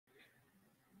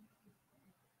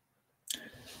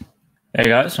Hey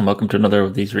guys, and welcome to another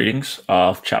of these readings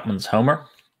of Chapman's Homer.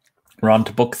 We're on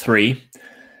to book 3,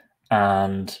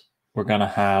 and we're going to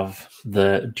have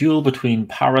the duel between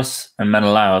Paris and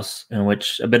Menelaus, in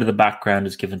which a bit of the background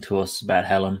is given to us about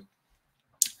Helen.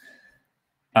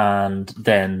 And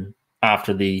then,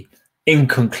 after the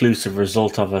inconclusive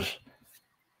result of it,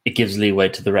 it gives leeway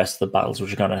to the rest of the battles,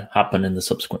 which are going to happen in the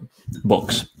subsequent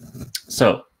books.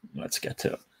 So, let's get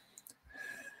to it.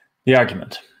 The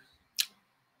argument.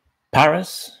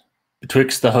 Paris,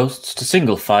 betwixt the hosts to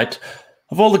single fight,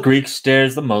 of all the Greeks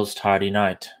dares the most hardy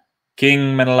knight.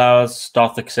 King Menelaus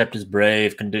doth accept his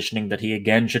brave, conditioning that he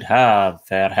again should have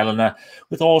fair Helena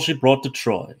with all she brought to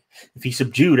Troy, if he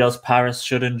subdued, else Paris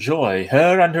should enjoy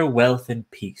her and her wealth in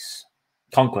peace.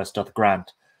 Conquest doth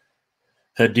grant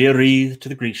her dear wreath to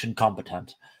the Grecian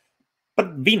combatant,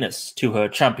 but Venus to her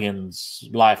champion's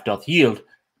life doth yield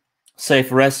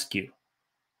safe rescue,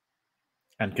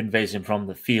 and conveys him from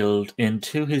the field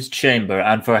into his chamber,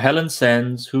 and for Helen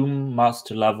sends, whom must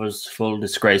to lovers full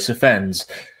disgrace offends.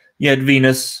 Yet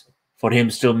Venus for him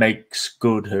still makes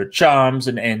good her charms,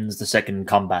 and ends the second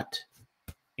combat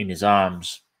in his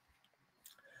arms.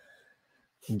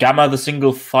 Gamma the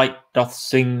single fight doth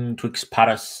sing twixt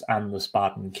Paris and the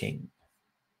Spartan king.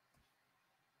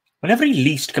 When every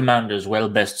least commander's well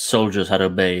best soldiers had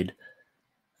obeyed,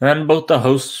 and both the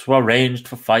hosts were ranged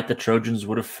for fight, the Trojans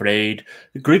were afraid.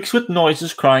 The Greeks with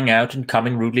noises crying out and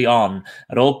coming rudely on,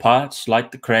 at all parts like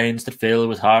the cranes that fill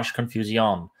with harsh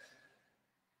confusion.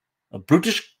 Of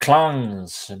brutish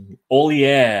clangs in all the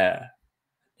air,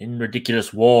 in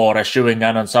ridiculous war, eschewing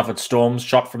and unsuffered storms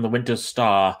shot from the winter's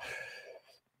star,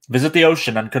 visit the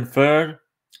ocean and confer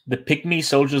the pygmy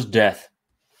soldier's death.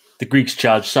 The Greeks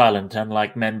charged silent, and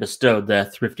like men bestowed their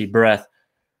thrifty breath.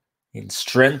 In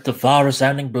strength of far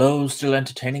resounding blows, still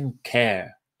entertaining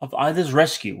care of either's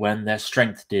rescue, when their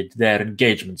strength did their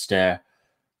engagement stare.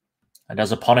 And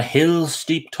as upon a hill's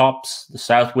steep tops the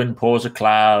south wind pours a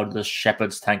cloud, the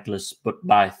shepherds thankless, but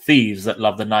by thieves that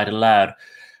love the night aloud,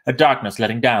 a darkness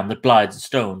letting down that blides the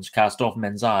stones, cast off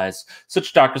men's eyes.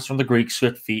 Such darkness from the Greeks'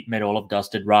 swift feet made all of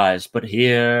dust did rise. But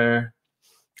here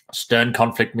stern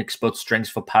conflict mixed both strengths,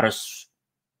 for Paris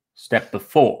stepped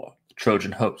before the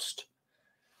Trojan host.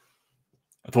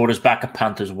 Athwart his back a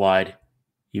panther's wide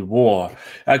he wore,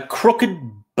 a crooked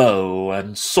bow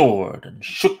and sword, and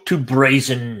shook two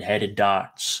brazen-headed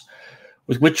darts,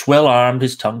 with which well armed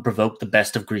his tongue provoked the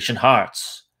best of Grecian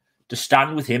hearts, to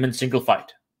stand with him in single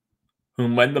fight,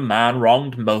 whom when the man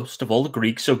wronged most of all the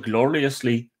Greeks so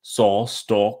gloriously saw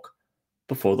stalk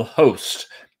before the host,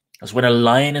 as when a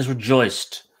lion is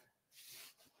rejoiced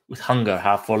with hunger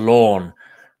half forlorn,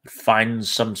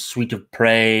 finds some sweet of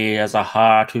prey, as a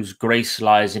hart whose grace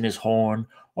lies in his horn,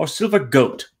 or silver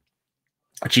goat,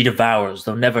 which he devours,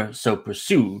 though never so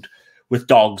pursued, with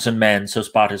dogs and men. So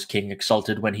Sparta's king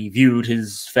exulted when he viewed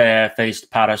his fair-faced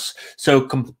Paris, so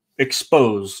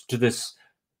exposed to this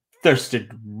thirsted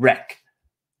wreck,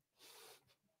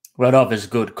 whereof his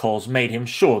good cause made him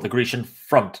sure the Grecian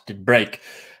front did break,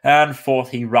 and forth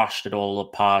he rushed at all the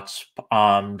parts,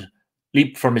 armed,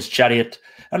 leaped from his chariot,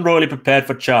 and royally prepared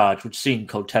for charge, which seemed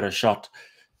cold terror shot.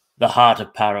 The heart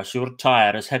of Paris, who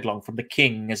retired as headlong from the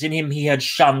king, as in him he had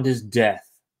shunned his death.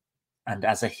 And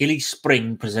as a hilly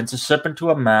spring presents a serpent to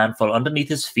a man, full underneath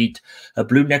his feet, her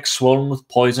blue neck swollen with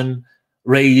poison,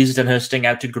 raised and her sting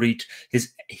out to greet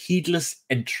his heedless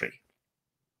entry.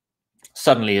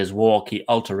 Suddenly his walk he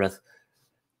altereth,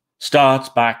 starts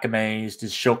back amazed,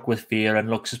 is shook with fear, and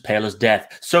looks as pale as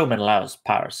death. So Menelaus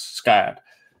Paris scared,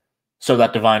 so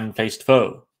that divine-faced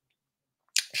foe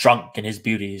shrunk in his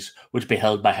beauties, which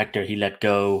beheld by Hector he let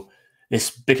go.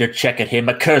 This bitter check at him,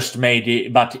 accursed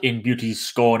made, but in beauty's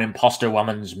scorn, impostor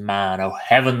woman's man. O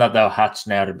heaven, that thou hadst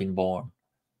ne'er been born,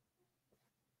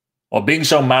 or being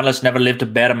so manless never lived to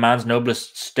bear a man's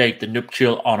noblest state, the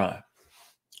nuptial honour,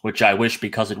 which I wish,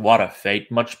 because it were a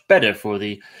fate much better for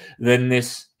thee than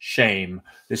this shame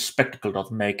this spectacle doth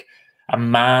make. A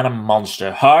man a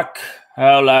monster. Hark,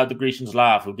 how loud the Grecians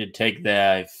laugh, who did take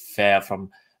their fare from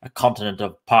a continent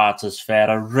of parts as fair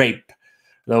a rape,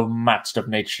 though matched of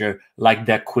nature like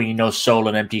their queen, no soul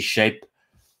and empty shape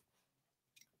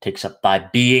takes up thy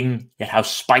being, yet how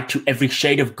spite to every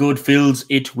shade of good fills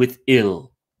it with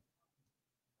ill.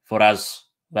 For as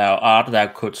thou art, thou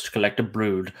couldst collect a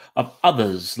brood of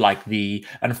others like thee,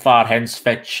 and far hence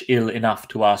fetch ill enough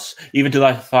to us, even to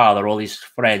thy father. All these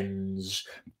friends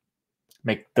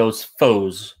make those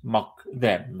foes mock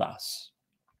them thus.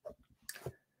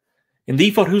 In thee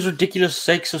for whose ridiculous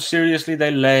sake so seriously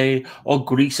they lay, all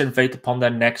Greeks in faith upon their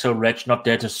necks, O wretch, not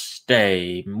dare to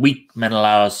stay. Weak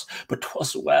Menelaus, but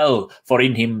 'twas well, for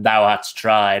in him thou hadst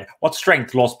tried what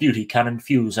strength lost beauty can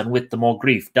infuse, and with the more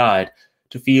grief died.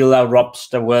 To feel thou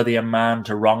robb'st a worthier man,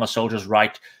 to wrong a soldier's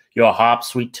right, your harp's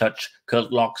sweet touch,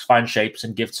 curled locks, fine shapes,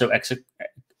 and gifts so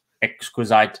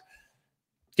exquisite,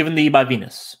 given thee by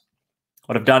Venus,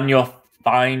 would have done your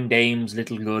fine dames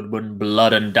little good when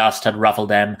blood and dust had ruffled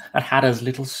them, and had as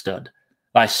little stood.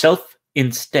 Thyself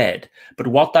instead, but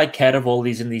what thy care of all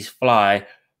these in these fly,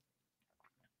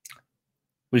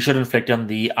 we should inflict on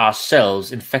thee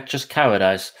ourselves infectious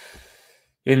cowardice.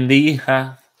 In thee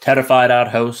terrified our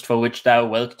host, for which thou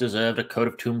wilt deserved a coat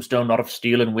of tombstone, not of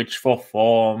steel, in which for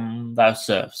form thou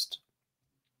servest.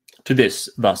 To this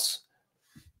thus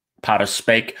Paris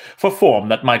spake, for form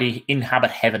that might inhabit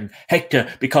heaven. Hector,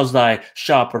 because thy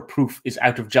sharp reproof is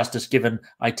out of justice given,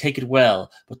 I take it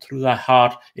well, but through thy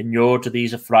heart, inured to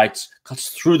these affrights, cuts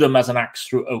through them as an axe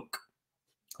through oak.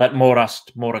 That more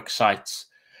rust more excites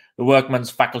the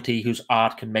workman's faculty, whose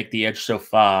art can make the edge so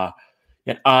far.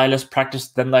 Yet I, less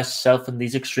practised than thyself in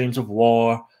these extremes of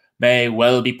war, may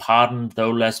well be pardoned,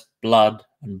 though less blood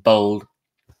and bold.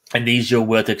 In these your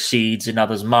worth exceeds, in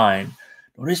others mine.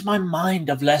 Nor is my mind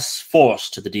of less force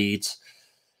to the deeds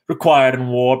required in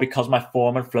war, because my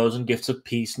form and flows and gifts of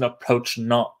peace, and approach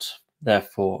not,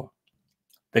 therefore,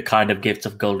 the kind of gifts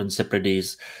of golden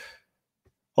Cyprides.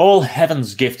 All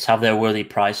heaven's gifts have their worthy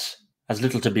price, as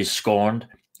little to be scorned,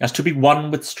 as to be won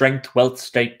with strength, wealth,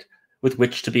 state, with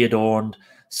which to be adorned.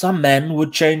 Some men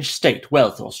would change state,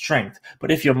 wealth, or strength,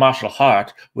 but if your martial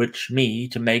heart wish me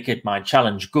to make it my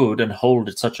challenge good, and hold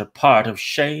it such a part of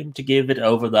shame to give it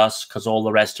over thus, 'cause all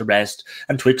the rest arrest,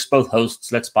 and twixt both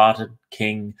hosts let Spartan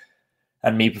king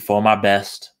and me perform our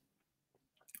best.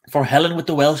 For Helen with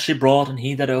the wealth she brought, and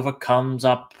he that overcomes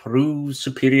proves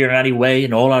superior in any way,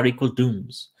 in all our equal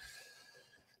dooms.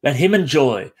 Let him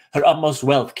enjoy her utmost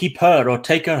wealth, keep her or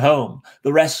take her home.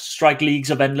 The rest strike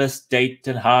leagues of endless date,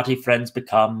 and hearty friends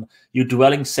become. You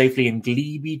dwelling safely in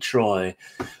glebe Troy.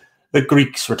 The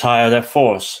Greeks retire their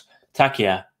force.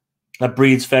 Tachia, that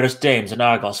breeds fairest dames, and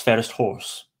Argos fairest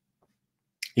horse.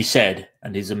 He said,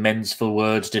 and his immenseful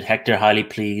words did Hector highly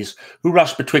please, who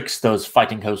rushed betwixt those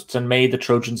fighting hosts, and made the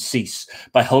Trojans cease.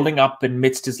 By holding up in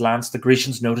midst his lance, the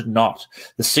Grecians noted not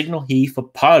the signal he for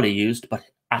parley used, but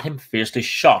at him fiercely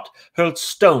shot, hurled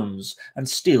stones, and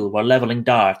still were levelling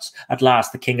darts. At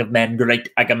last the king of men, great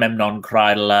Agamemnon,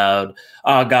 cried aloud,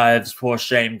 Argives for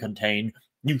shame contain,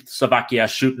 youths of Achaia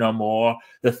shoot no more,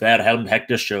 the fair-helmed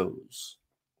Hector shows.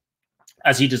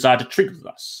 As he desired to treat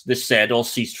thus, this said, all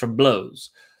ceased from blows.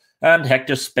 And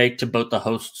Hector spake to both the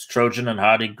hosts, Trojan and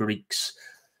hardy Greeks.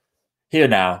 Hear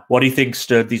now, what he thinks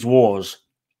stirred these wars,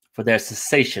 for their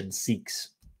cessation seeks.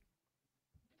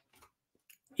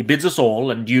 He bids us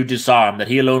all, and you disarm, that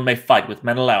he alone may fight with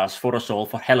Menelaus for us all,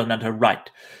 for Helen and her right,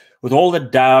 with all the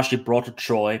dower she brought to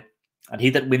Troy, and he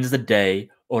that wins the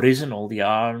day, or is in all the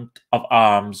art of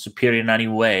arms superior in any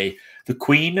way, the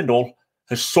queen and all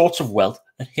her sorts of wealth,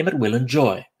 let him at will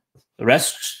enjoy. The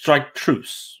rest strike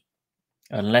truce,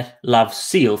 and let love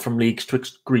seal from leagues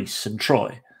twixt Greece and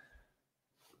Troy.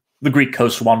 The Greek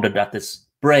host wondered at this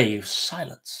brave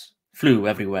silence, flew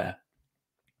everywhere.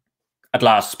 At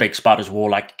last spake Sparta's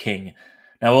warlike king,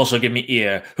 Now also give me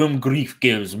ear, whom grief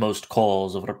gives most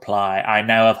cause of reply. I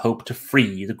now have hope to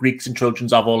free the Greeks and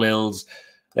Trojans of all ills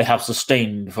they have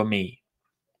sustained for me.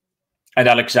 And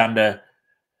Alexander,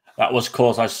 that was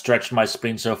cause I stretched my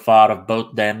spleen so far of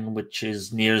both then, which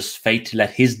is nearest fate,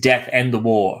 let his death end the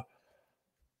war.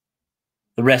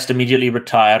 The rest immediately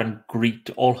retire and greet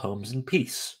all homes in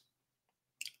peace.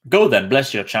 Go then,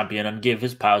 bless your champion, and give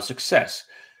his power success.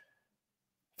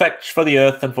 Fetch for the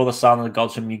earth and for the sun and the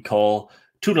gods whom ye call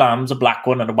 2 lambs, a black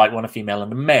one and a white one, a female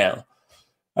and a male.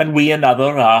 And we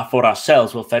another for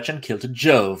ourselves will fetch and kill to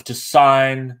Jove, to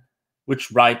sign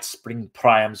which rites bring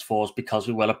Priam's force, because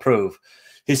we well approve.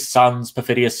 His sons,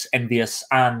 perfidious, envious,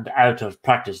 and out of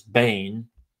practice bane,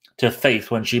 to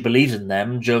faith when she believes in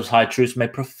them, Jove's high truths may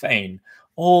profane.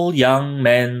 All young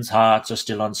men's hearts are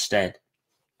still unstead.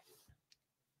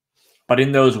 But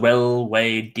in those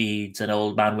well-weighed deeds, an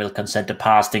old man will consent to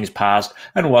pass things past,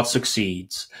 and what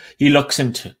succeeds he looks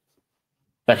into,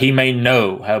 that he may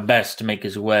know how best to make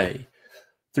his way,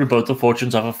 through both the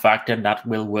fortunes of a fact and that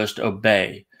will worst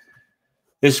obey.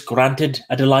 This granted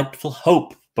a delightful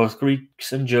hope, both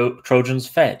Greeks and Trojans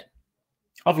fed,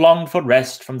 of longed for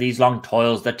rest from these long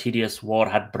toils that tedious war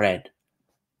had bred.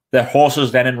 Their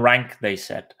horses then in rank they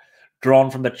set, drawn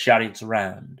from the chariots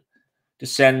round,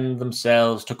 descend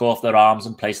themselves, took off their arms,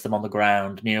 and placed them on the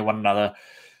ground near one another.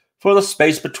 for the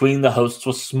space between the hosts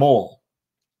was small.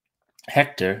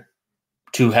 Hector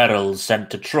 2 heralds sent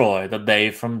to Troy, that they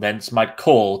from thence might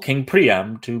call King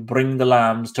Priam to bring the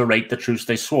lambs to rate the truce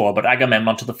they swore. But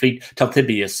Agamemnon to the fleet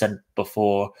Talthybius sent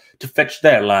before to fetch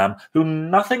their lamb, whom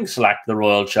nothing slacked the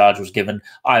royal charge was given.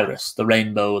 Iris, the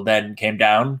rainbow, then came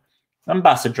down,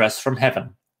 ambassadress from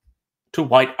heaven, to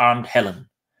white-armed Helen.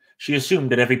 She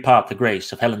assumed at every part the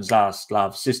grace of Helen's last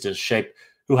loved sister's shape,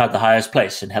 who had the highest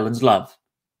place in Helen's love,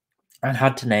 and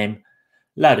had to name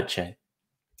Laodice,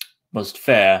 most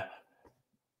fair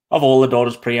of all the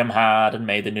daughters Priam had, and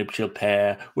made the nuptial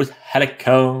pair with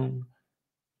Helicone,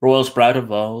 royal sprout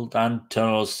of old, and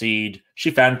Turnus' seed.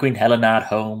 She found Queen Helena at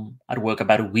home, at work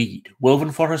about a weed,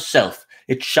 woven for herself.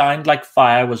 It shined like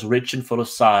fire, was rich and full of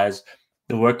sighs,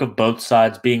 the work of both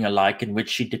sides being alike, in which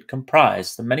she did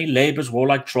comprise the many labours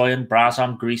warlike Troy and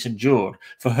brass-armed Greece endured,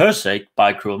 for her sake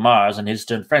by cruel Mars and his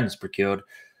stern friends procured.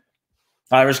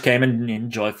 Iris came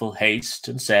in joyful haste,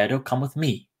 and said, "O come with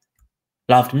me,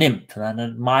 loved nymph and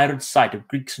admired sight of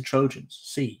Greeks and Trojans,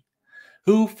 see,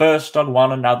 who first on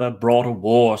one another brought a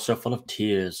war so full of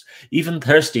tears, even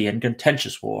thirsty and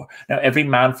contentious war. Now every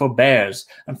man forbears,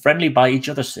 and friendly by each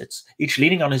other sits, each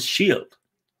leaning on his shield.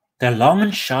 Their long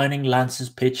and shining lances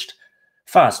pitched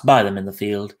fast by them in the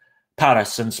field.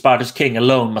 Paris and Sparta's king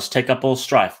alone must take up all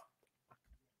strife,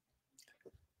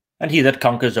 and he that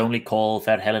conquers only call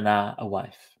fair Helena a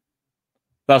wife."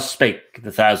 Thus spake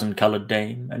the 1,000-coloured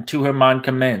dame, and to her mind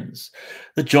commends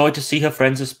the joy to see her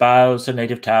friends espouse her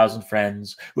native towers and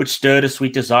friends, which stirred a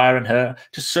sweet desire in her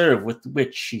to serve, with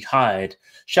which she hied,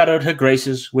 shadowed her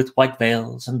graces with white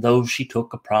veils, and those she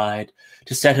took a pride,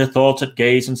 to set her thoughts at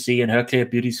gaze and see in her clear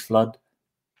beauty's flood.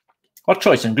 What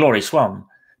choice and glory swum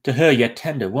to her yet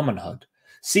tender womanhood,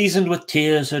 seasoned with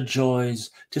tears her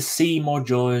joys, to see more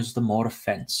joys the more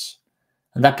offence,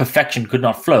 and that perfection could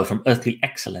not flow from earthly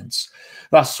excellence.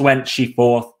 Thus went she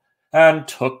forth, and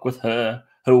took with her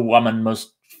woman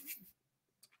most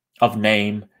of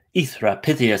name, Aethra,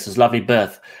 Pythias' lovely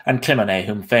birth, and Clymene,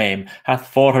 whom fame hath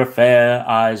for her fair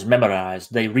eyes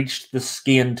memorized. They reached the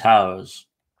Scaean towers,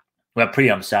 where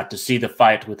Priam sat to see the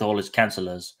fight with all his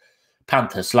counsellors,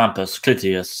 Panthus, Lampus,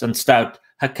 Clytius, and stout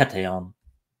Hecataeon,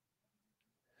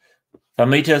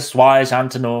 Thermutus, wise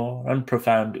Antenor, and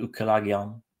profound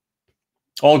Ucalagion.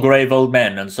 All grave old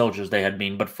men and soldiers they had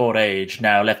been, but for age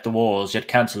now left the wars, yet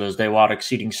counsellors they were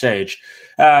exceeding sage,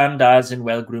 and as in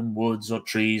well-groomed woods or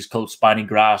trees cold spiny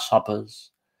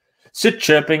grasshoppers sit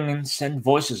chirping and send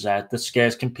voices out that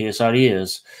scarce can pierce our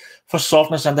ears, for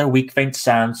softness and their weak faint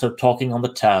sound, so talking on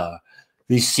the tower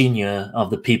these senior of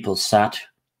the people sat,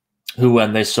 who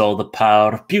when they saw the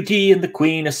power of beauty and the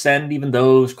queen ascend, even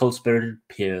those cold-spirited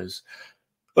peers,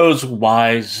 those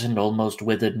wise and almost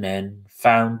withered men,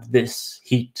 found this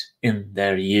heat in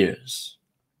their ears,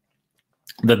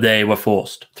 that they were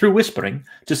forced, through whispering,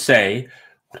 to say,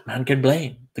 what man can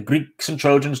blame the Greeks and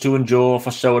Trojans to endure for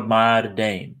so admired a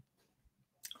dame?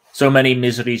 So many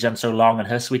miseries and so long, and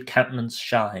her sweet countenance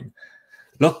shine,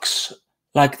 looks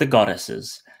like the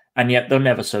goddesses, and yet though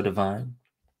never so divine.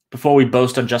 Before we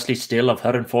boast unjustly still of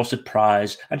her enforced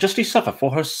prize, and justly suffer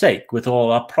for her sake with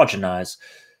all our progenies,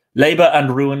 labour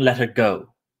and ruin let her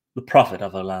go, the profit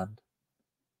of her land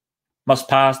must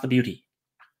pass the beauty.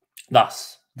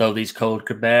 Thus, though these cold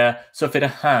could bear so fit a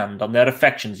hand on their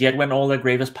affections, yet when all their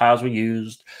gravest powers were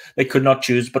used, they could not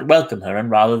choose but welcome her, and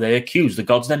rather they accused the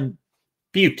gods than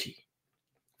beauty.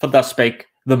 For thus spake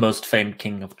the most famed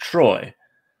king of Troy: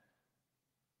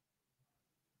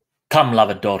 "Come,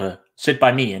 loved daughter, sit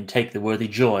by me, and take the worthy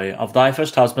joy of thy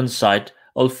first husband's sight,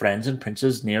 old friends and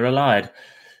princes near allied,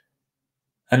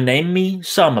 and name me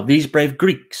some of these brave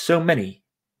Greeks, so many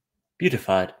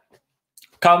beautified.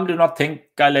 Come, do not think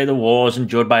I lay the wars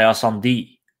endured by us on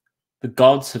thee. The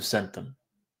gods have sent them,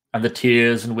 and the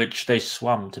tears in which they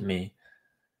swum to me.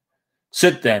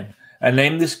 Sit then, and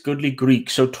name this goodly Greek,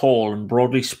 so tall and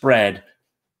broadly spread,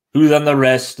 who than the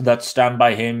rest that stand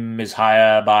by him is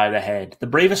higher by the head, the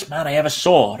bravest man I ever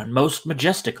saw, and most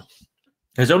majestical.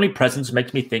 His only presence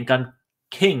makes me think I'm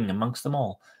king amongst them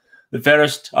all." The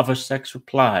fairest of her sex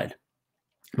replied,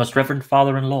 "Most reverend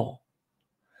father-in-law,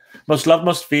 most loved,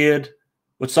 most feared,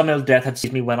 with some ill death had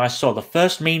seized me when I saw the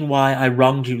first mean why I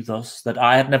wronged you thus, that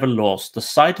I had never lost the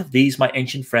sight of these my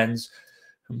ancient friends,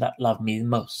 whom that loved me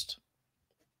most.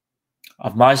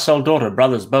 Of my sole daughter,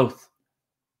 brothers both,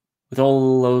 with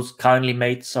all those kindly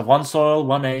mates, of one soil,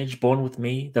 one age, born with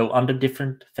me, though under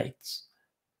different fates.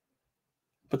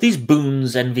 But these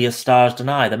boons envious stars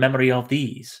deny the memory of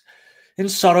these. In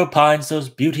sorrow pines those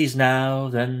beauties now,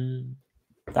 then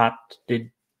that did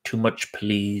too much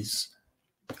please,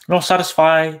 nor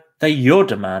satisfy They your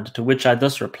demand, to which I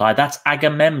thus reply, that's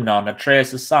Agamemnon,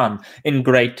 Atreus' son, in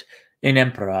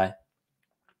empery,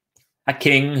 a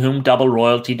king whom double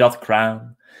royalty doth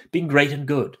crown, being great and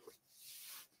good,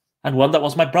 and one that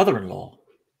was my brother-in-law,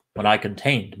 when I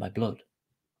contained my blood.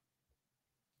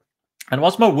 And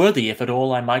was more worthy, if at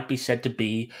all I might be said to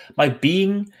be, my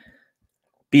being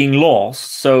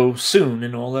lost so soon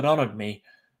in all that honoured me.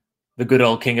 The good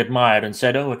old king admired and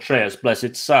said, O Atreus,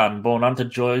 blessed son, born unto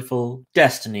joyful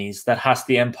destinies, that hast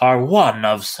the empire won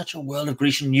of such a world of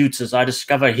Grecian youths as I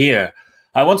discover here.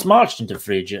 I once marched into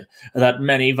Phrygia, that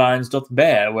many vines doth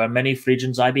bear, where many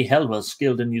Phrygians I beheld well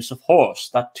skilled in use of horse,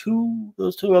 that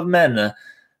those two of men,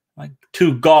 like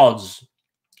two gods,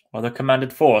 or the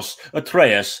commanded force,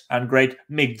 Atreus and great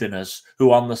Mygdonus,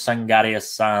 who on the Sangarius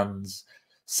sands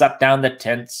sat down their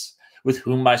tents, with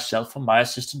whom myself and my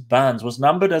assistant bands was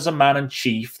numbered as a man and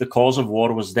chief. The cause of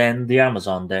war was then the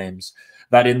Amazon dames,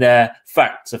 that in their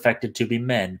facts affected to be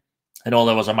men, and all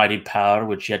there was a mighty power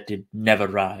which yet did never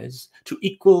rise, to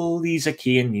equal these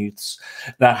Achaean youths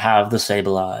that have the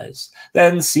sable eyes.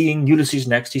 Then seeing Ulysses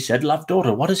next, he said, Love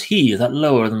daughter, what is he that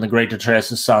lower than the great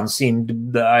Atreus' son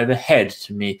seemed by the head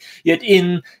to me, yet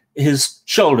in his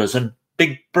shoulders and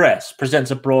big breast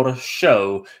presents a broader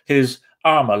show, his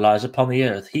armour lies upon the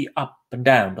earth, he up and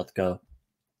down doth go,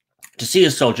 to see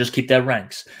his soldiers keep their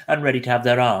ranks, and ready to have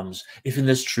their arms, if in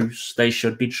this truce they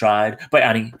should be tried by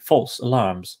any false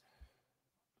alarms.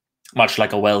 Much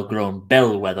like a well-grown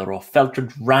bellwether or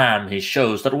feltred ram he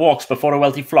shows, that walks before a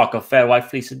wealthy flock of fair white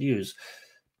fleeced ewes.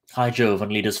 High Jove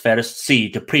and leader's fairest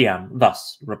seed to Priam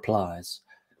thus replies.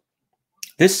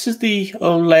 This is the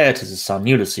old Laertes' son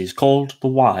Ulysses, called the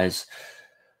Wise,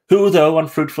 who, though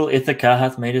unfruitful Ithaca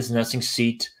hath made his nursing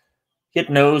seat, yet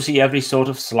knows he every sort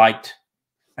of sleight,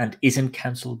 and is in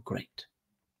counsel great.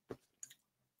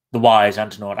 The wise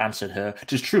Antenor answered her,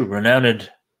 'Tis true,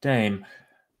 renowned dame,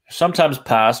 sometimes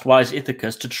past wise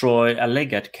Ithacus to Troy a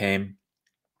legate came,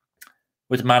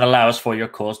 with Menelaus for your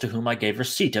cause, to whom I gave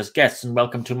receipt as guests and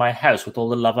welcome to my house with all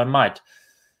the love I might.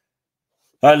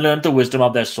 I learnt the wisdom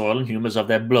of their soil and humours of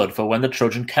their blood, for when the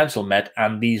Trojan council met,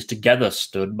 and these together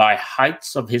stood, by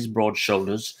heights of his broad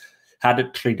shoulders had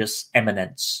Atreides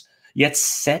eminence, yet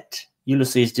set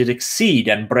Ulysses did exceed,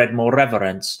 and bred more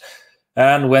reverence.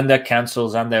 And when their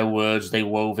counsels and their words they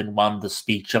wove in one, the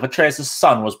speech of Atreus'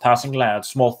 son was passing loud,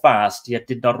 small fast, yet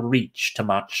did not reach to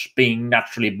much, being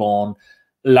naturally born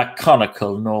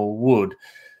laconical, nor would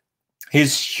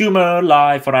his humour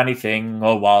lie for anything,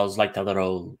 or was like t'other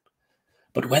old.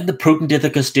 But when the prudent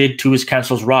Ithacus did to his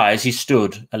counsels rise, he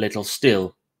stood a little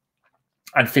still,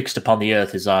 and fixed upon the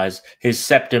earth his eyes, his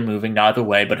sceptre moving neither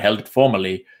way, but held it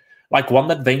formally, like one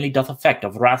that vainly doth affect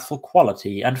of wrathful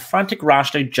quality, and frantic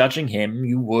rashly judging him,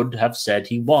 you would have said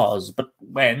he was, but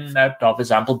when out of his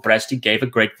ample breast he gave a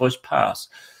great voice pass,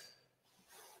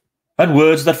 and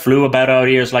words that flew about our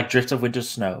ears like drifts of winter's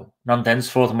snow, none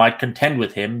thenceforth might contend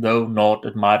with him, though naught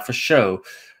admired for show.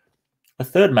 The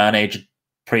third man aged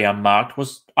Priam marked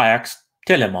was Ajax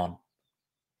Telamon,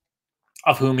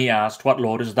 of whom he asked, What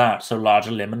lord is that, so large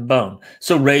a limb and bone,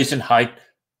 so raised in height,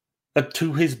 that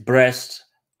to his breast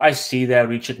I see there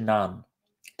reached none?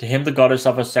 To him the goddess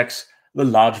of her sex, the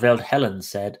large-veiled Helen,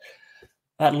 said,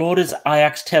 That lord is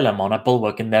Ajax Telamon, a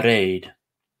bulwark in their aid.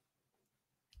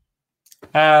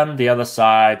 And the other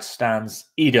side stands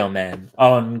Idomen,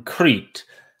 on Crete,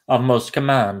 of most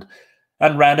command,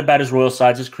 and round about his royal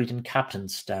sides his Cretan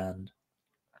captains stand.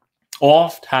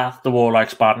 Oft hath the warlike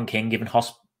Spartan king given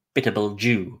hospitable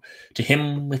due to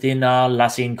him within our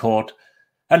Lassian court,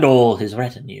 and all his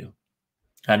retinue.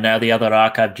 And now the other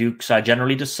archive dukes I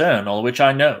generally discern, all which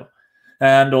I know,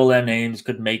 and all their names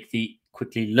could make thee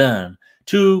quickly learn.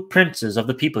 2 princes of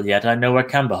the people yet I nowhere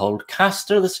can behold,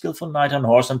 Castor the skilful knight on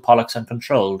horse, and Pollux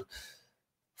uncontrolled.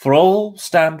 For all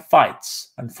stand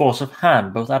fights, and force of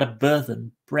hand, both out of birth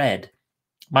and bred,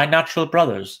 my natural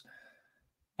brothers.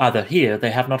 Either here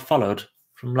they have not followed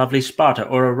from lovely Sparta,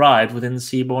 or arrived within the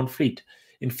sea-borne fleet,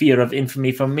 in fear of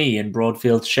infamy from me in broad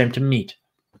fields shame to meet.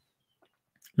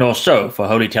 Nor so, for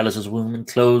holy Tellus' womb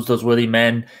enclosed those worthy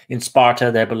men in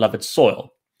Sparta, their beloved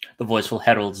soil. The voiceful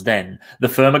heralds then, the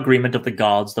firm agreement of the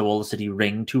gods, though all the city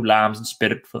ring, 2 lambs and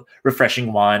spirit for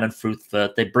refreshing wine and fruit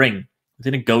fert they bring.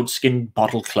 Within a goatskin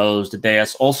bottle closed,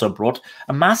 Idaeus also brought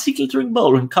a massy glittering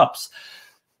bowl and cups,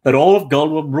 that all of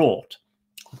gold were wrought.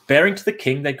 Bearing to the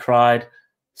king, they cried,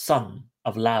 Son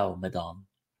of Laomedon.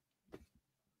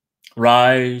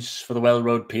 Rise for the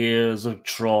well-rowed peers of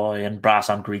Troy and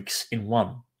brass-armed Greeks in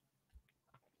one.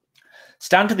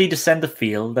 Stand to thee descend the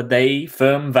field, that they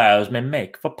firm vows may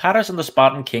make. For Paris and the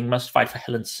Spartan king must fight for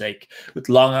Helen's sake, with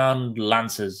long-armed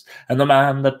lances, and the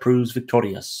man that proves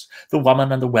victorious, the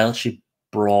woman and the well she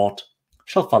brought,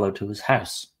 shall follow to his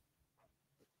house.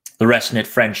 The rest knit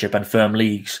friendship and firm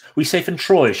leagues, we safe in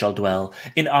Troy shall dwell,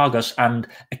 in Argos and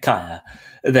Achaia,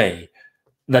 they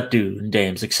that do in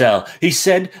dames excel. He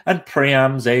said, and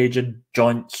Priam's aged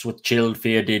joints with chilled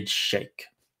fear did shake.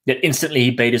 Yet instantly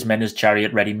he bade his men his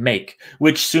chariot ready make,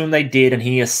 which soon they did, and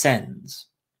he ascends.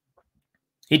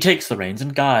 He takes the reins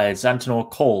and guides, Antenor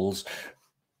calls,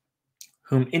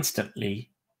 whom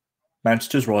instantly mounts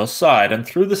to his royal side, and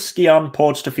through the Scian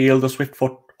ports to field the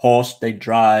swift-foot horse they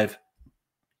drive.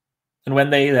 And when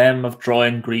they them of Troy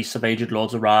and Greece of aged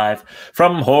lords arrive,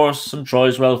 from horse and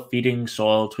Troy's well-feeding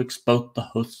soil twixt both the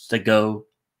hosts they go.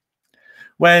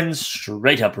 When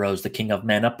straight uprose the king of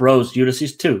men, uprose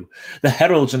Ulysses too. The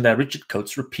heralds in their rigid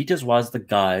coats repeat as was the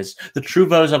guise, the true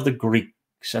vows of the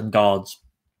Greeks and gods,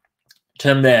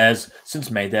 term theirs, since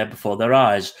made there before their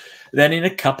eyes. Then in a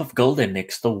cup of gold they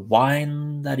mix the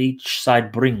wine that each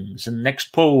side brings, and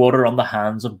next pour water on the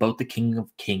hands of both the king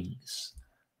of kings.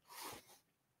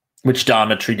 Which done,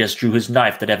 Atrides drew his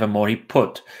knife that evermore he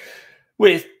put,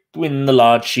 within the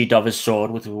large sheath of his sword,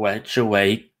 with which away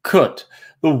he cut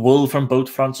the wool from both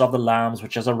fronts of the lambs,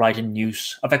 which as a rite in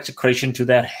use, of execration to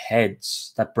their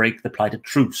heads, that break the plighted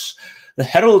truce. The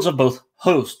heralds of both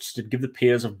hosts did give the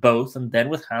peers of both, and then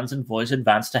with hands and voice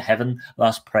advanced to heaven,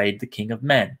 thus prayed the king of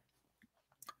men.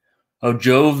 O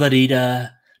Jove, that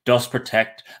Ida dost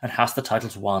protect, and hast the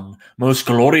titles won, most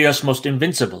glorious, most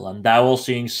invincible, and thou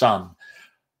all-seeing sun,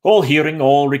 all-hearing,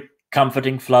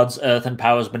 all-comforting, floods earth and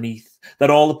powers beneath,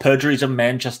 that all the perjuries of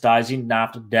men chastising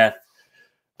after death,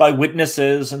 by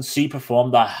witnesses and see perform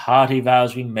the hearty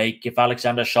vows we make, if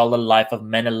Alexander shall the life of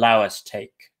Menelaus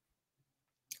take.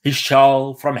 He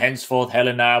shall from henceforth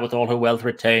Helena with all her wealth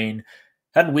retain,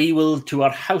 and we will to our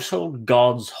household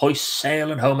gods hoist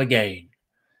sail and home again.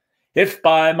 If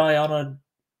by my honoured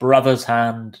brother's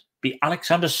hand be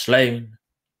Alexander slain,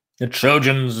 the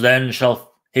Trojans then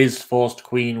shall his forced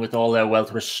queen with all their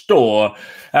wealth restore,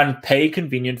 and pay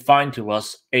convenient fine to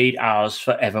us 8 hours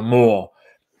for evermore.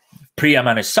 Priam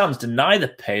and his sons deny the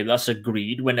pay thus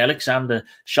agreed, when Alexander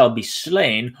shall be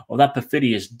slain, or that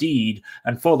perfidious deed,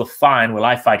 and for the fine will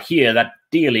I fight here, that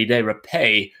dearly they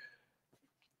repay.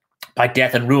 By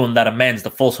death and ruin that amends,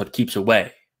 the falsehood keeps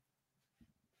away.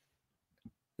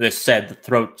 This said, the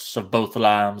throats of both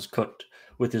lambs cut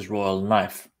with his royal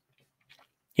knife.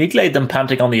 He laid them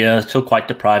panting on the earth, till quite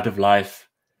deprived of life.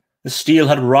 The steel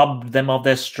had robbed them of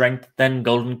their strength, then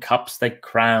golden cups they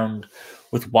crowned,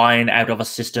 with wine out of a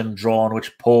cistern drawn,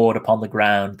 which poured upon the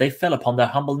ground. They fell upon their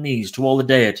humble knees to all the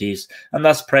deities, and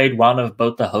thus prayed one of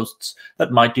both the hosts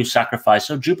that might do sacrifice.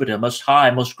 O Jupiter, most high,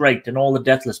 most great, and all the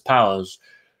deathless powers,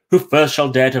 who first shall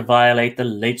dare to violate the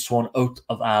late-sworn oath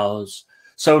of ours,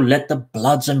 so let the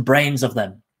bloods and brains of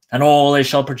them, and all they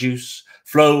shall produce,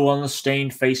 flow on the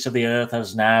stained face of the earth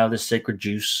as now this sacred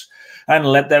juice, and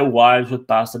let their wives with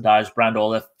bastardized brand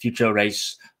all their future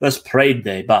race. Thus prayed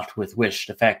they, but with wished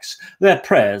effects. Their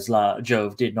prayers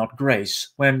Jove did not grace.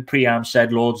 When Priam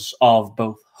said, Lords of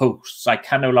both hosts, I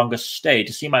can no longer stay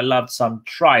to see my loved son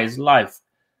try his life,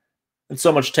 and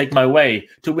so much take my way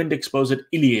to wind exposed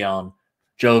Iliad.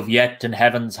 Jove yet in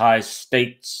heaven's high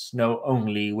states know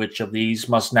only which of these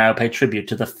must now pay tribute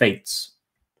to the fates.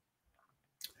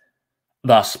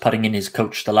 Thus, putting in his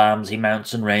coach the lambs, he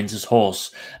mounts and reins his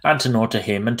horse, Antenor to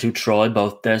him and to Troy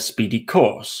both their speedy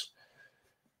course.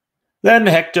 Then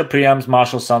Hector, Priam's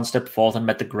martial son, stepped forth and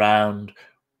met the ground,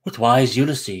 with wise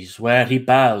Ulysses, where he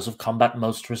bows of combat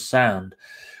most resound,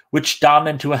 which done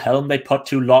into a helm they put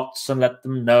 2 lots, and let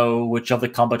them know which of the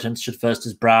combatants should first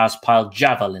his brass-piled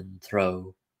javelin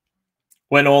throw.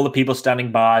 When all the people standing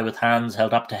by, with hands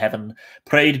held up to heaven,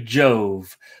 prayed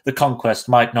Jove the conquest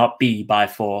might not be by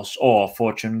force or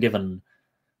fortune given,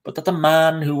 but that the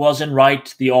man who was in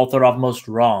right, the author of most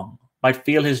wrong, might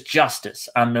feel his justice,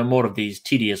 and no more of these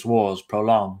tedious wars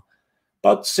prolong,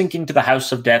 but sinking to the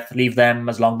house of death, leave them,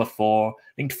 as long before,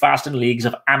 linked fast in leagues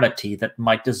of amity that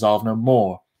might dissolve no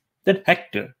more. Then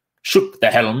Hector shook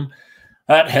the helm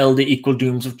that held the equal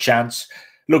dooms of chance,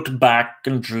 looked back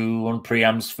and drew, and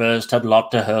Priam's first had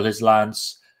lot to hurl his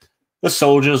lance. The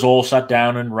soldiers all sat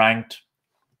down and ranked,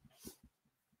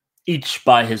 each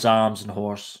by his arms and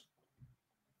horse.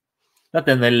 That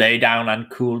then they lay down and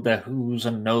cooled their hoofs,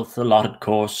 and noth allotted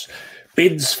course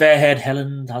bids fair-haired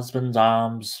Helen husband's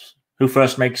arms, who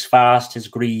first makes fast his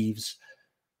greaves,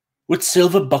 with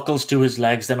silver buckles to his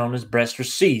legs, then on his breast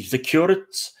receives the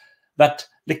curates that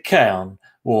Lycaon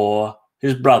wore,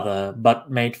 his brother,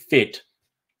 but made fit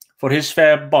For his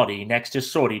fair body next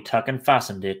his sword he tuck and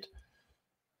fastened it.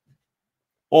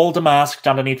 All damasked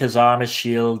underneath his arm his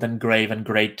shield, and grave and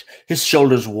great his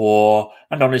shoulders wore,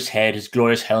 and on his head his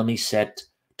glorious helm he set,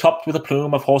 topped with a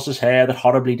plume of horse's hair that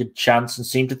horribly did chance, and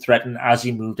seemed to threaten as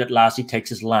he moved. At last he takes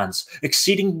his lance,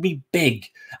 exceedingly big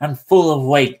and full of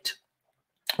weight,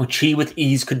 which he with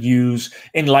ease could use,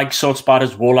 in like sort spot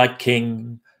his warlike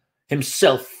king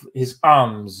himself his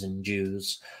arms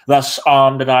endues. Thus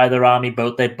armed at either army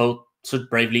both, they both stood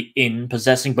bravely in,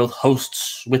 possessing both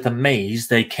hosts. With amaze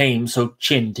they came so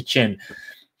chin to chin,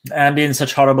 and in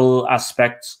such horrible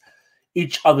aspects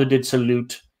each other did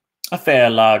salute. A fair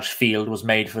large field was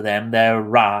made for them, their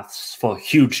wraths for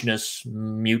hugeness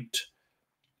mute,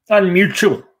 and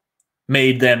mutual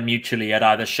made them mutually at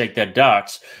either shake their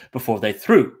darts before they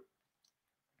threw.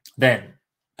 Then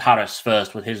Paris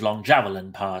first with his long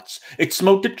javelin parts, it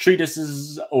smote the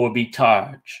treatises orby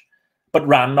targe, but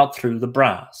ran not through the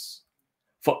brass,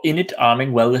 for in it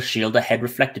arming well the shield the head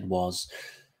reflected was.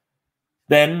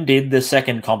 Then did the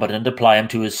second combatant apply him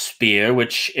to his spear,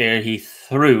 which ere he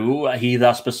threw, he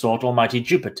thus besought almighty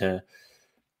Jupiter,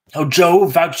 O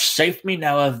Jove, vouchsafe me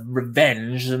now of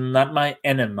revenge, and that my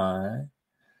enemy,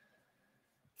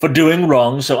 for doing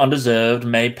wrong so undeserved,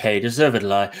 may pay deserved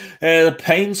lie. The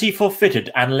pains he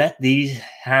forfeited, and let these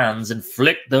hands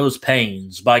inflict those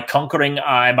pains, by conquering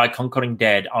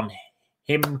dead, on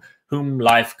him whom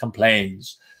life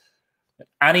complains.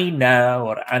 Any now,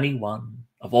 or any one,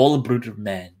 of all the brute of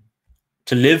men,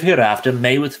 to live hereafter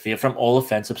may with fear from all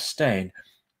offence abstain.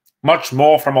 Much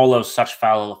more from all those such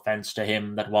foul offence to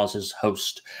him that was his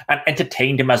host, and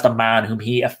entertained him as the man whom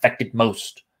he affected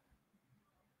most.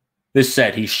 This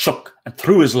said, he shook and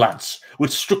threw his lance,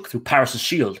 which struck through Paris'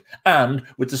 shield, and,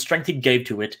 with the strength he gave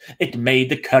to it, it made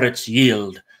the currents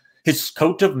yield. His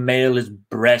coat of mail his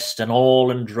breast, and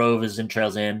all and drove his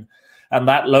entrails in, and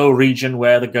that low region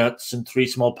where the girts in three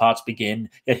small parts begin,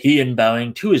 yet he in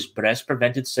bowing to his breast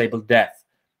prevented sable death.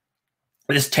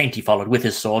 This taint he followed with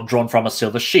his sword drawn from a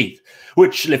silver sheath,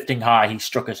 which lifting high he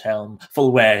struck his helm,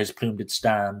 full where his plume did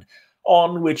stand,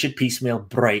 on which it piecemeal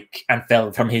brake, and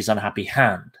fell from his unhappy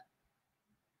hand.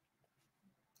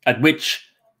 At which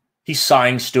he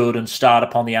sighing stood and starred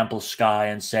upon the ample sky,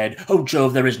 and said, O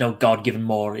Jove, there is no god given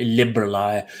more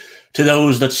illiberally to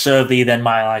those that serve thee than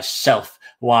myself.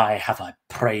 Why have I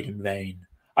prayed in vain?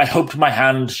 I hoped my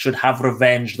hand should have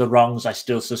revenged the wrongs I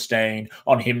still sustain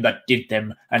on him that did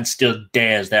them, and still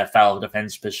dares their foul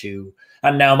defence pursue.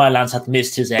 And now my lance hath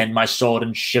missed his end, my sword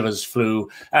in shivers flew,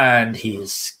 and he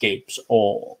escapes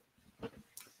all.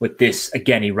 With this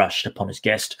again he rushed upon his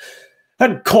guest,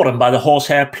 and caught him by the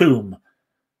horsehair plume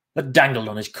that dangled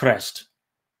on his crest,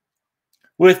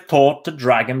 with thought to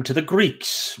drag him to the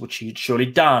Greeks, which he had surely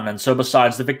done, and so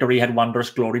besides the victory had wondrous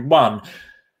glory won,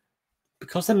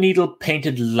 because the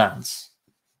needle-painted lance,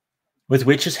 with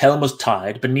which his helm was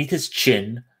tied beneath his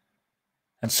chin,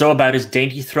 and so about his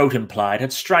dainty throat implied,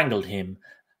 had strangled him,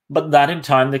 but that in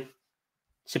time the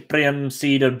Cyprian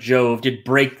seed of Jove did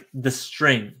break the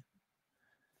string,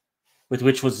 with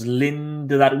which was lind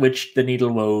that which the needle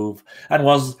wove, and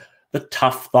was the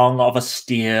tough thong of a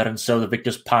steer, and so the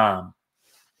victor's palm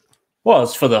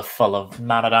was for the full of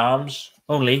man-at-arms,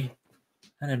 only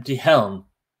an empty helm.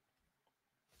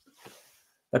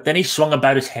 But then he swung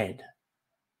about his head,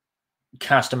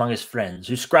 cast among his friends,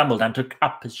 who scrambled and took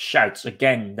up his shouts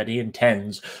again that he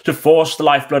intends to force the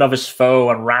lifeblood of his foe,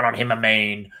 and ran on him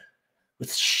amain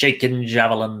with shaken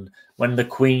javelin, when the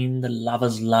queen the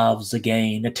lovers loves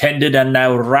again attended, and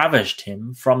now ravished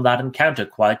him from that encounter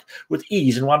quite with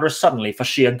ease and wondrous suddenly, for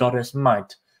sheer goddess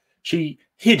might. She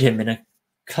hid him in a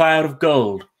cloud of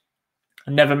gold,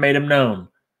 and never made him known,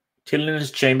 till in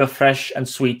his chamber fresh and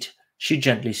sweet she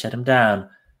gently set him down,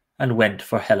 and went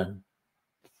for Helen,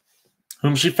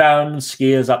 whom she found in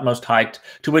Skia's utmost height,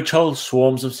 to which whole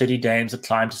swarms of city dames had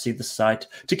climbed to see the sight.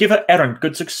 To give her errand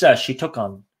good success, she took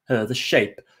on her the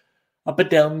shape of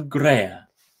bedelmed Grea,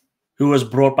 who was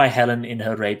brought by Helen in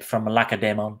her rape from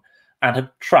Lacedaemon, and had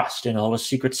trust in all her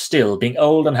secrets still, being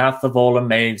old and hath of all her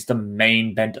maids the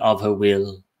main bent of her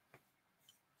will,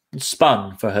 and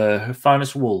spun for her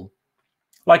finest wool.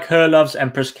 Like her love's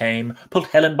empress came, pulled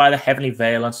Helen by the heavenly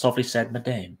veil, and softly said,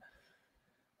 Madame,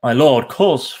 my lord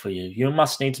calls for you. You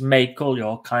must needs make all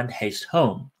your kind haste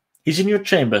home. He's in your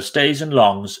chamber, stays and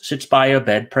longs, sits by your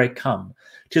bed, pray come.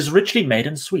 'Tis richly made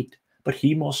and sweet, but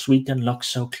he more sweet and looks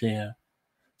so clear,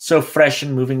 so fresh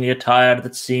and movingly attired,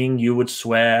 that seeing you would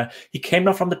swear he came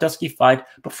not from the dusky fight,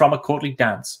 but from a courtly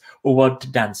dance, or word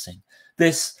to dancing.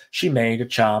 This she made a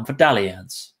charm for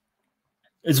dalliance.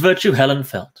 Its virtue Helen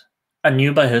felt, and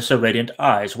knew by her so radiant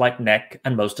eyes, white neck,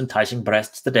 and most enticing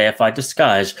breasts the deified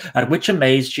disguise, at which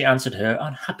amazed she answered her,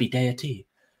 unhappy deity,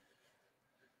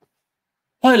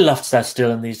 why lov'st thou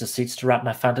still in these deceits to wrap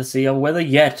my fantasy, or whether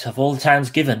yet, of all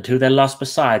towns given to their lust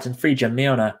besides, in Phrygia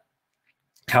Meona,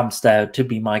 cam'st thou to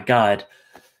be my guide?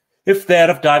 If there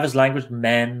of divers languaged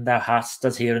men thou hast,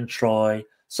 as here in Troy,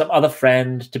 some other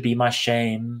friend to be my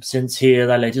shame, since here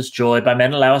thy latest joy by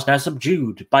Menelaus now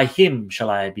subdued, by him shall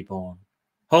I be borne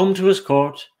home to his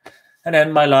court, and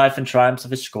end my life in triumphs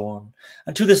of his scorn.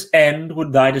 And to this end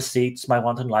would thy deceits my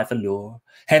wanton life allure.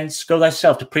 Hence go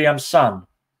thyself to Priam's son,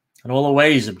 and all the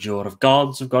ways abjure of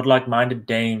gods, of godlike-minded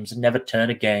dames, and never turn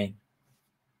again.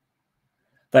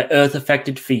 Thy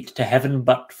earth-affected feet to heaven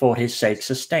but for his sake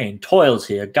sustain. Toils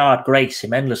here, guard grace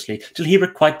him endlessly, till he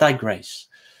requite thy grace,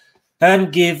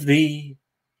 and give thee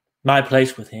my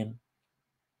place with him,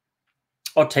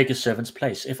 or take his servant's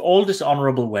place. If all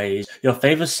dishonourable ways your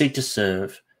favours seek to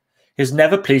serve, his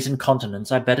never-pleasing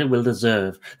continence I better will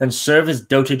deserve than serve his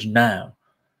dotage now.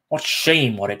 What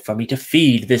shame were it for me to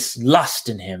feed this lust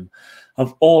in him?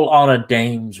 Of all honoured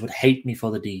dames would hate me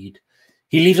for the deed.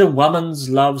 He leaves a woman's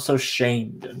love so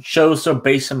shamed, and shows so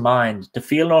base a mind, to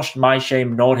feel nor my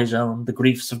shame nor his own, the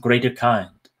griefs of greater kind.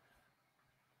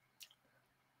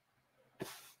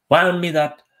 Wound me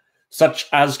that such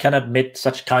as can admit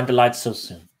such kind delights so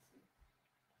soon.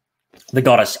 The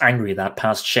goddess, angry that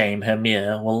past shame her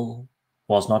mere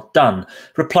was not done,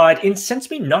 replied, incense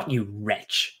me not, you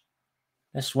wretch.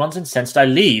 Lest once incensed I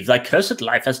leave, thy cursed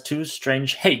life has too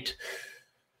strange hate.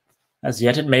 As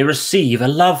yet it may receive a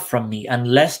love from me,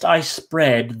 and lest I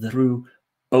spread through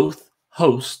both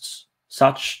hosts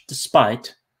such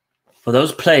despite, for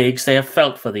those plagues they have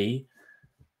felt for thee,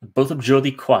 and both abjure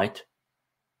thee quite,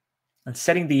 and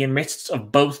setting thee in midst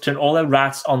of both, turn all their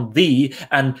wraths on thee,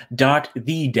 and dart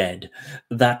thee dead,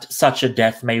 that such a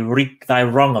death may wreak thy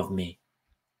wrong of me.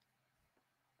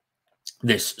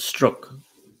 This struck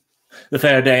the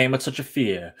fair dame with such a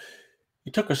fear,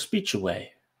 he took her speech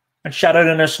away, and shadowed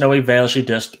in her snowy veil she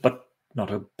durst but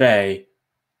not obey.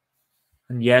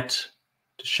 And yet,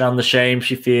 to shun the shame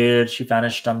she feared, she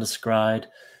vanished undescried.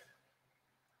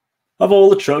 Of all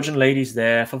the Trojan ladies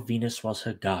there, for Venus was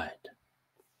her guide.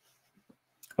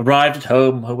 Arrived at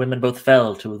home, her women both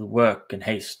fell to the work in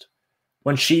haste,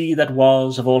 when she that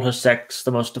was of all her sex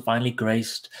the most divinely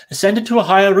graced ascended to a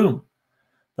higher room,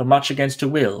 though much against her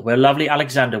will, where lovely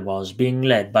Alexander was, being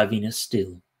led by Venus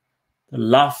still. The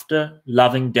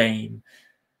laughter-loving dame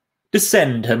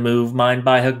descend her move mind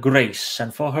by her grace,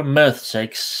 and for her mirth's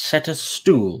sake set a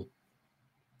stool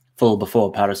full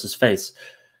before Paris's face,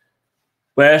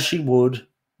 where she would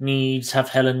needs have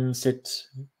Helen sit,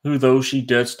 who though she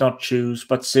durst not choose,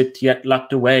 but sit yet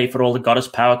lucked away for all the goddess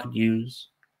power could use,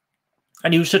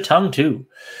 and used her tongue too,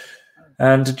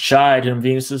 and to chide whom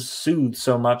Venus soothed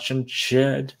so much, and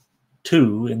cheered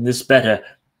too in this better.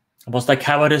 Was thy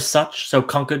cowardice such, so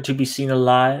conquered to be seen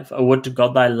alive? O would to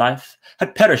God thy life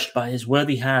had perished by his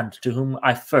worthy hand, to whom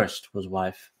I first was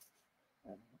wife.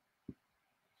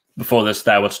 Before this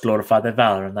thou wouldst glorify thy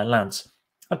valour and thy lance,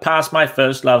 and pass my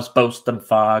first love's boast and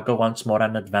far, go once more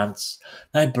and advance.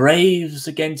 Thy braves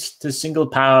against his single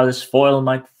power this foil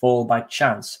might fall by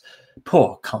chance.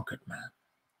 Poor conquered man!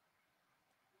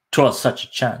 'Twas such a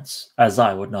chance as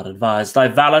I would not advise. Thy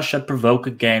valour should provoke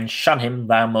again, shun him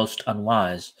thou most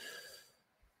unwise.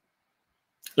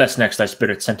 Lest next thy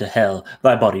spirit sent to hell,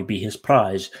 thy body be his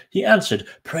prize. He answered,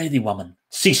 pray thee, woman,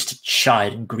 cease to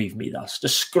chide and grieve me thus.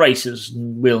 Disgraces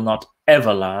will not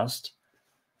ever last.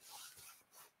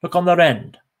 Look on their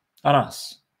end, on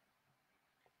us.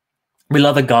 Will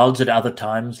other gods at other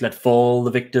times let fall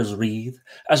the victor's wreath?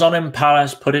 As on him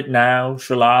Paris put it now,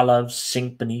 shall our loves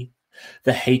sink beneath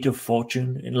the hate of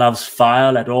fortune? In love's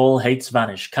fire let all hates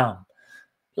vanish. Come,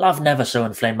 love never so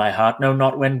inflamed my heart, no,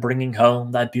 not when bringing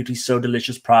home thy beauty's so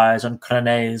delicious prize on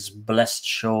Crene's blessed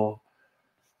shore.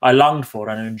 I longed for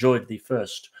and enjoyed thee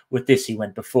first, with this he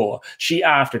went before, she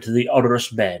after to the odorous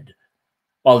bed,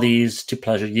 while these to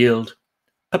pleasure yield.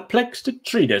 Perplexed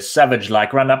Atrides,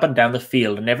 savage-like, ran up and down the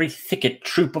field, and every thicket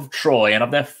troop of Troy and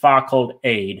of their far-called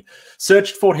aid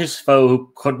searched for his foe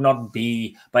who could not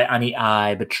be by any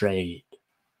eye betrayed.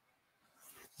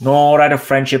 Nor out of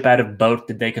friendship, out of both,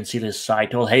 did they conceal his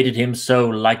sight. All hated him so,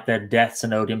 like their deaths,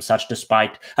 and owed him such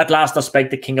despite. At last thus spake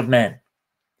the king of men.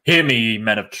 Hear me, ye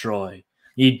men of Troy,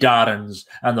 ye Dardans,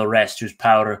 and the rest whose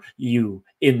power you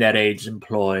in their aids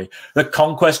employ. The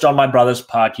conquest on my brother's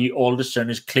part ye all discern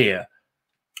is clear.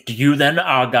 Do you then,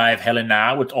 Argive Helen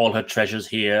now, with all her treasures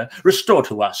here, restore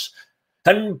to us,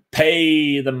 and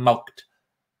pay the mulct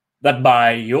that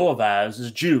by your vows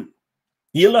is due.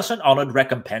 Yield us an honoured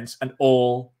recompense, and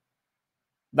all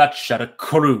that shall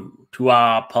accrue to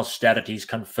our posterities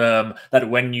confirm that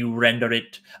when you render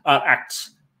it, our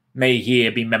acts may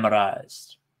here be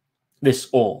memorized. This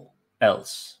all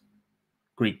else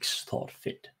Greeks thought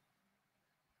fit.